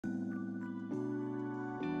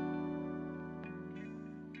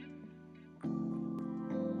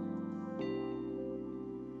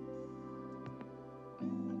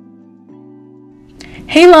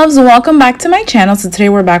Hey loves, welcome back to my channel. So today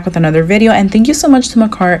we're back with another video, and thank you so much to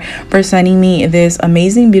Makartt for sending me this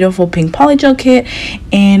amazing beautiful pink polygel kit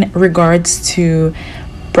in regards to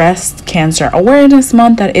breast cancer awareness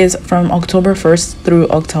month. That is from October 1st through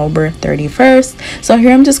October 31st. So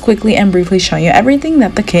here I'm just quickly and briefly showing you everything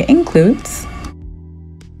that the kit includes.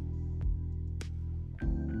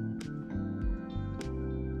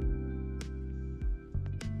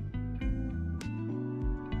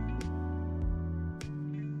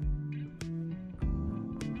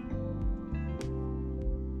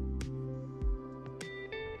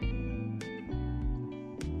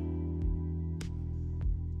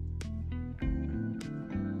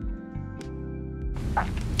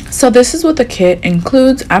 So this is what the kit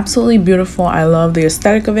includes. Absolutely beautiful. I love the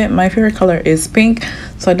aesthetic of it. My favorite color is pink,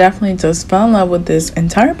 so I definitely just fell in love with this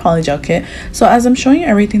entire polygel kit. So as I'm showing you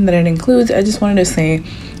everything that it includes, I just wanted to say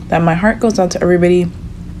that my heart goes out to everybody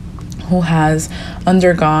who has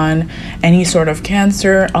undergone any sort of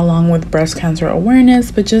cancer, along with breast cancer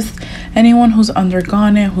awareness, but just anyone who's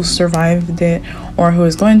undergone it, who survived it, or who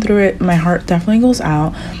is going through it. My heart definitely goes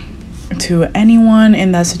out to anyone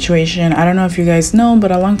in that situation. I don't know if you guys know,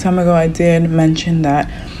 but a long time ago I did mention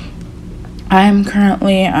that I am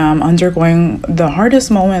currently undergoing the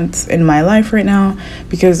hardest moments in my life right now,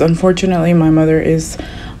 because unfortunately my mother is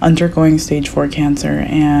undergoing stage 4 cancer,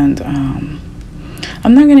 and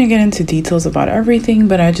I'm not gonna get into details about everything,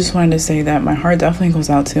 but I just wanted to say that my heart definitely goes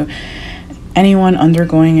out to anyone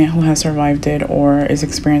undergoing it, who has survived it or is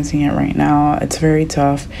experiencing it right now. It's very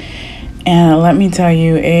tough. And let me tell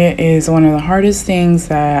you, it is one of the hardest things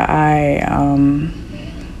that I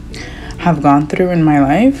have gone through in my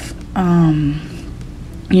life.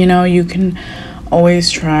 You know, you can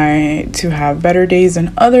always try to have better days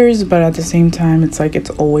than others, but at the same time, it's like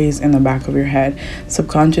it's always in the back of your head.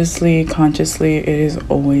 Subconsciously, consciously, it is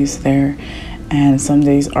always there. And some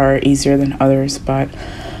days are easier than others, but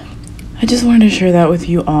I just wanted to share that with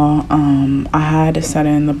you all. I had said it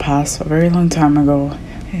in the past a very long time ago.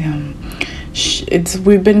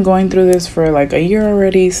 We've been going through this for like a year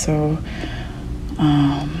already, so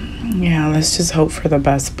yeah, let's just hope for the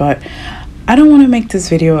best. But I don't want to make this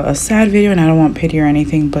video a sad video, and I don't want pity or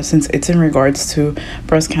anything, but since it's in regards to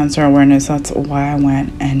breast cancer awareness, that's why I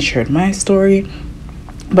went and shared my story.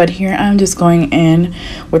 But here I'm just going in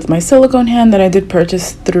with my silicone hand that I did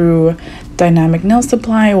purchase through Dynamic Nail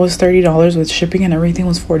Supply. It was $30 with shipping, and everything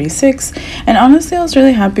was $46. And honestly, I was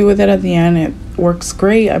really happy with it at the end. It works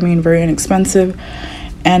great. I mean, very inexpensive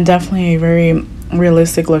and definitely a very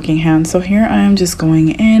realistic looking hand. So here I am just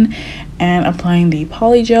going in and applying the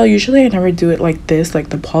polygel. Usually I never do it like this, like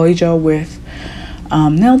the polygel with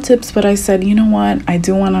nail tips, but I said, you know what, I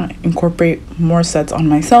do want to incorporate more sets on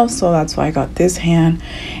myself, so that's why I got this hand.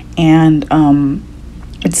 And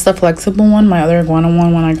it's the flexible one. My other iguana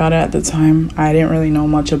one, when I got it at the time, I didn't really know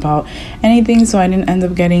much about anything, so I didn't end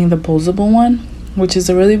up getting the posable one, which is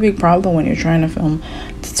a really big problem when you're trying to film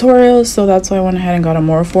tutorials. So that's why I went ahead and got a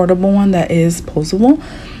more affordable one that is posable.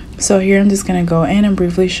 So here I'm just gonna go in and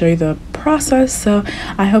briefly show you the process. So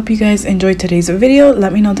I hope you guys enjoyed today's video.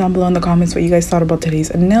 Let me know down below in the comments what you guys thought about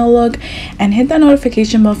today's nail look, and hit that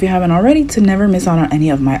notification bell if you haven't already to never miss out on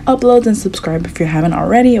any of my uploads, and subscribe if you haven't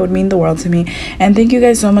already. It would mean the world to me. And thank you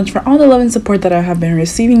guys so much for all the love and support that I have been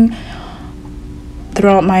receiving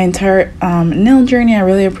throughout my entire nail journey. I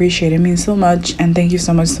really appreciate it. It means so much. And thank you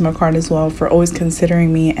so much to Makartt as well for always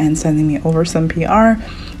considering me and sending me over some PR.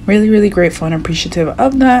 Really grateful and appreciative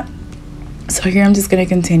of that. So here I'm just going to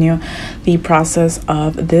continue the process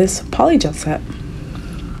of this polygel set.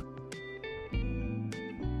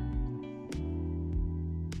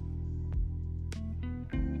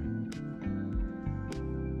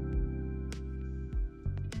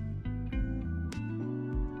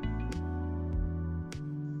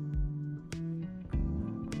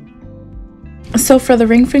 So for the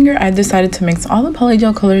ring finger, I decided to mix all the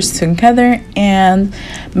polygel colors together and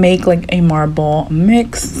make like a marble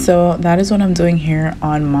mix. So that is what I'm doing here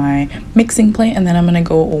on my mixing plate, and then I'm going to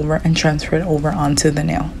go over and transfer it over onto the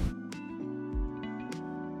nail.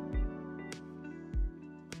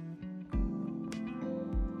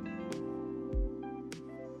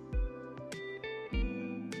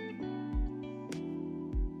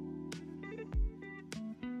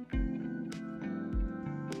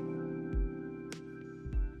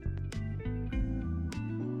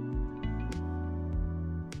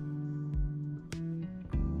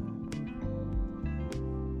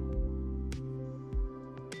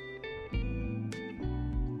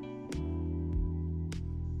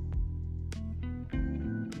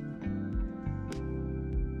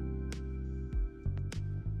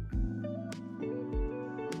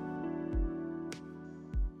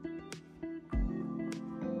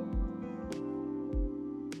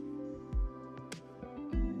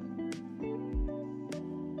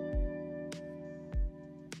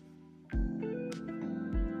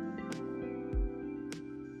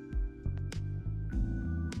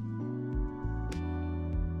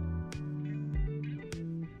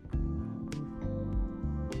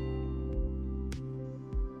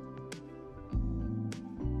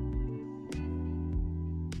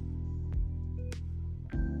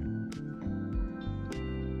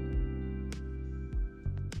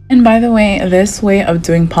 And by the way, this way of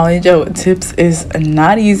doing polygel with tips is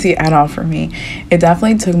not easy at all for me. It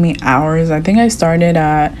definitely took me hours. I think I started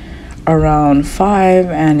at around 5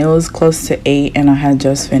 and it was close to 8 and I had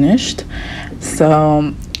just finished.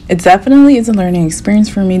 So it definitely is a learning experience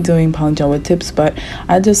for me doing polygel with tips, but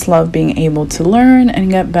I just love being able to learn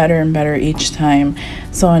and get better and better each time.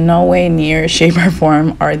 So in no way, near, shape, or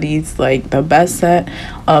form are these like the best set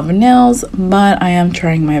of nails, but I am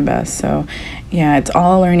trying my best. So yeah, it's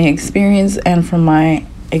all a learning experience, and from my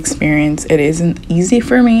experience, it isn't easy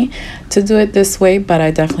for me to do it this way, but I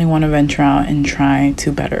definitely want to venture out and try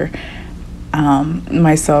to better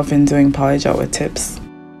myself in doing polygel with tips.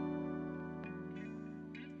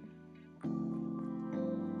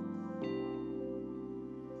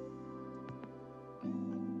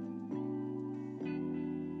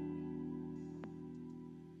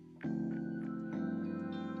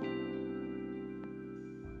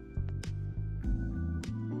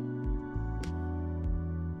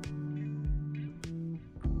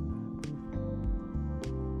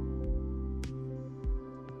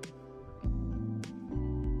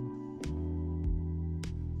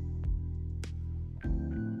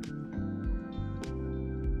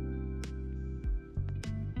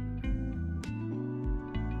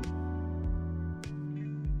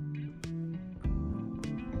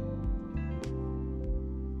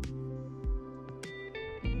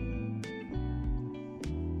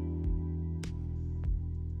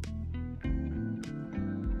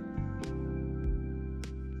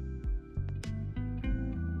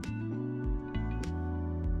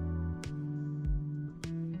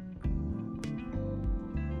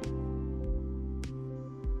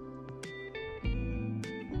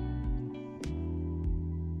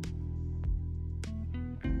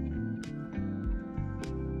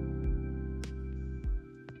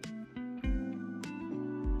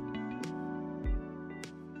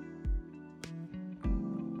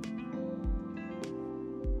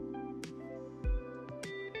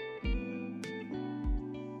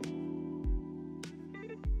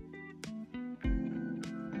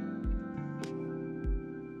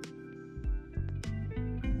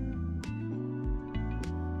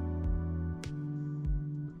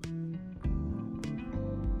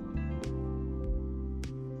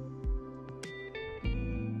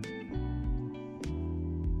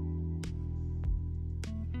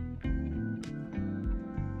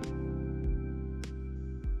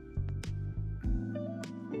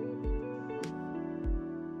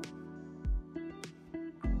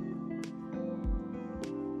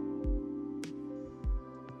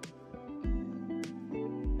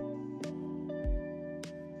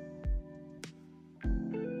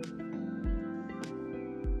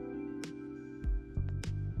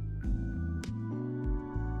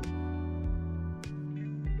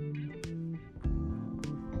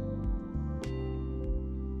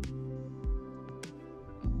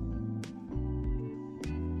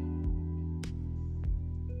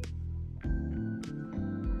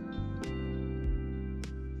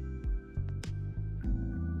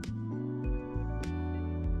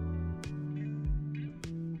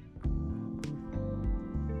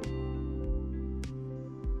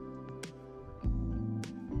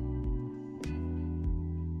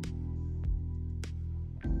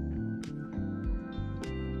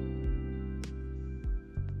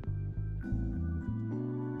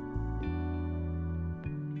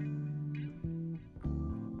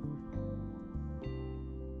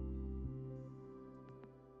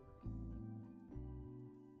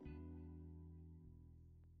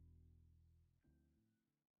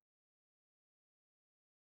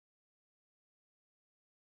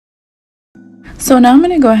 So now I'm going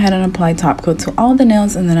to go ahead and apply top coat to all the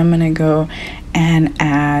nails, and then I'm going to go and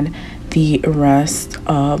add the rest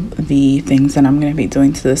of the things that I'm going to be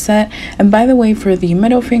doing to the set. And by the way, for the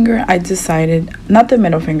middle finger, I decided, not the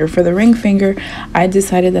middle finger, for the ring finger, I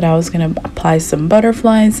decided that I was going to apply some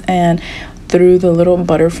butterflies, and through the little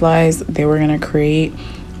butterflies, they were going to create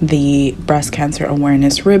the breast cancer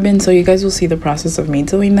awareness ribbon. So you guys will see the process of me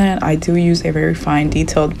doing that. I do use a very fine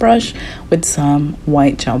detailed brush with some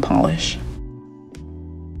white gel polish.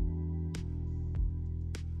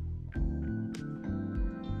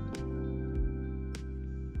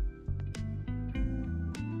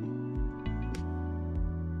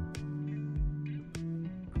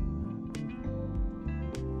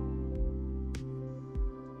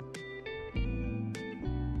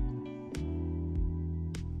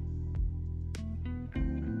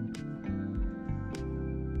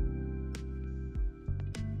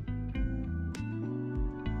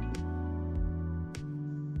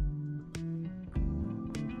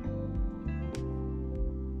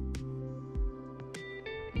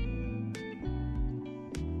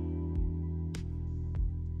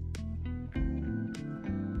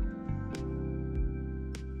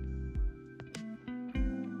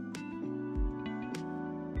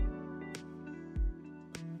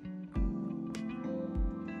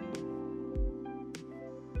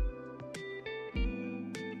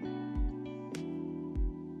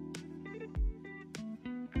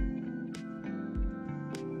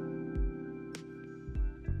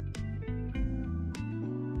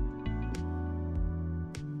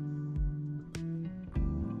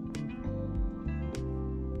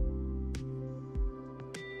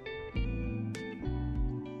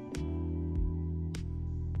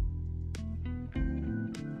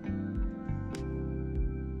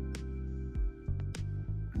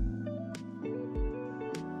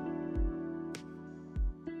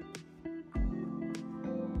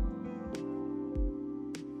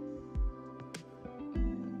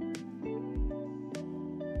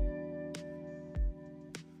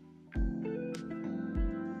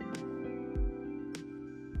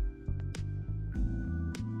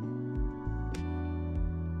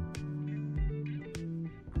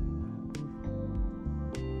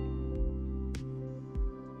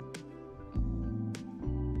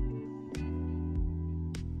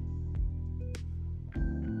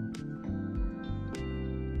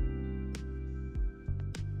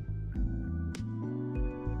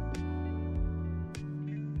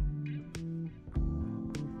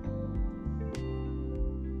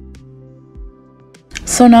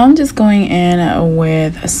 So now I'm just going in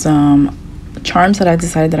with some charms that I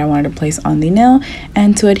decided that I wanted to place on the nail,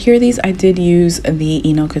 and to adhere these I did use the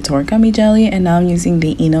Couture gummy jelly, and now I'm using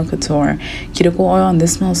the Couture cuticle oil, and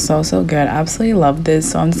this smells so good. I absolutely love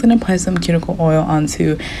this. So I'm just going to apply some cuticle oil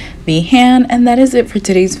onto the hand, and that is it for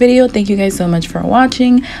today's video. Thank you guys so much for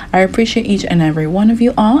watching. I appreciate each and every one of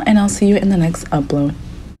you all, and I'll see you in the next upload.